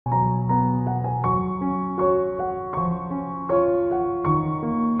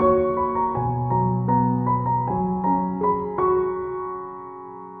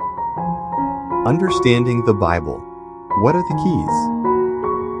Understanding the Bible. What are the keys?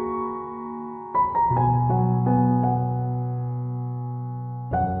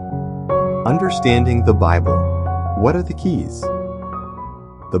 Understanding the Bible. What are the keys?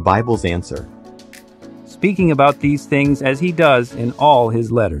 The Bible's answer. Speaking about these things as he does in all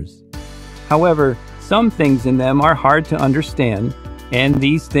his letters. However, some things in them are hard to understand, and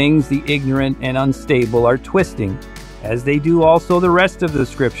these things the ignorant and unstable are twisting, as they do also the rest of the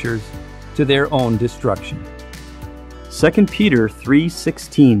Scriptures, to their own destruction. 2 Peter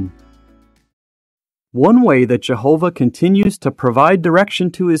 3:16. One way that Jehovah continues to provide direction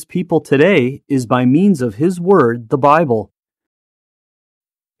to his people today is by means of his word, the Bible.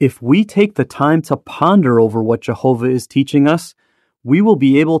 If we take the time to ponder over what Jehovah is teaching us, we will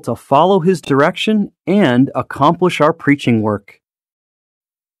be able to follow his direction and accomplish our preaching work.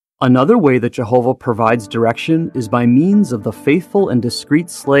 Another way that Jehovah provides direction is by means of the faithful and discreet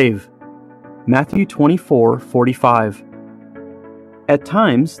slave. Matthew 24:45. At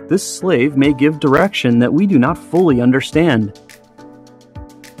times, this slave may give direction that we do not fully understand.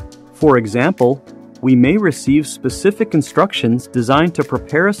 For example, we may receive specific instructions designed to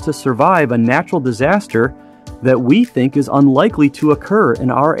prepare us to survive a natural disaster that we think is unlikely to occur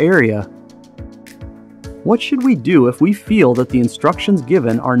in our area. What should we do if we feel that the instructions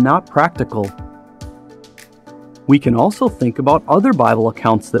given are not practical? We can also think about other Bible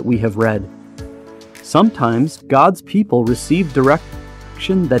accounts that we have read. Sometimes God's people receive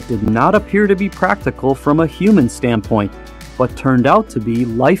direction that did not appear to be practical from a human standpoint, but turned out to be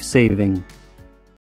life-saving.